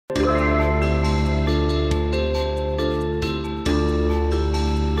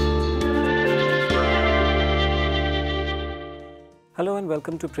Hello and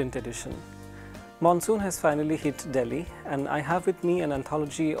welcome to Print Edition. Monsoon has finally hit Delhi, and I have with me an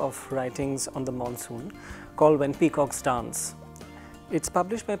anthology of writings on the monsoon called When Peacocks Dance. It's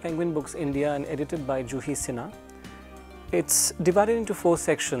published by Penguin Books India and edited by Juhi Sinha. It's divided into 4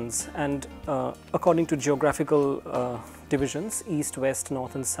 sections and according to geographical divisions, east, west,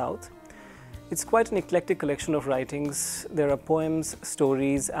 north and south. It's quite an eclectic collection of writings. There are poems,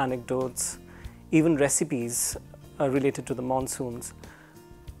 stories, anecdotes, even recipes related to the monsoons.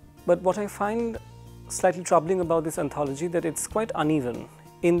 But what I find slightly troubling about this anthology that it's quite uneven,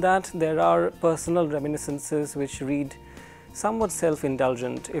 in that there are personal reminiscences which read somewhat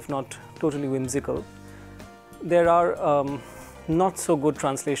self-indulgent, if not totally whimsical. There are not so good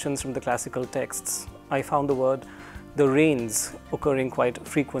translations from the classical texts. I found the word "the rains" occurring quite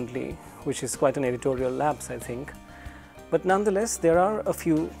frequently, which is quite an editorial lapse, I think. But nonetheless, there are a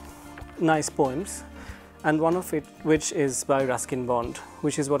few nice poems, and one of which is by Ruskin Bond,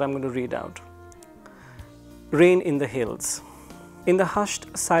 which is what I'm going to read out. Rain in the hills. In the hushed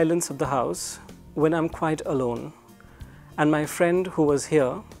silence of the house, when I'm quite alone, and my friend who was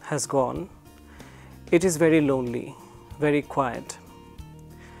here has gone, it is very lonely, very quiet.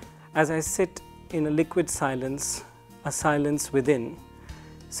 As I sit in a liquid silence, a silence within,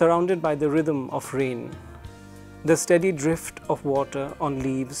 surrounded by the rhythm of rain, the steady drift of water on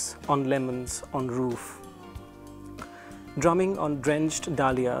leaves, on lemons, on roof, drumming on drenched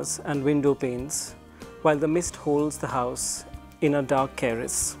dahlias and window panes, while the mist holds the house in a dark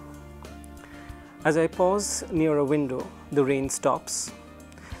caress. As I pause near a window, the rain stops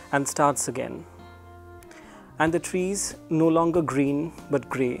and starts again, and the trees, no longer green but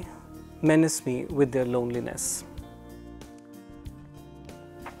grey, menace me with their loneliness.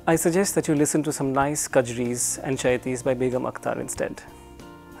 I suggest that you listen to some nice kajris and chaitis by Begum Akhtar instead.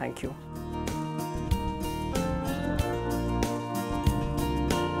 Thank you.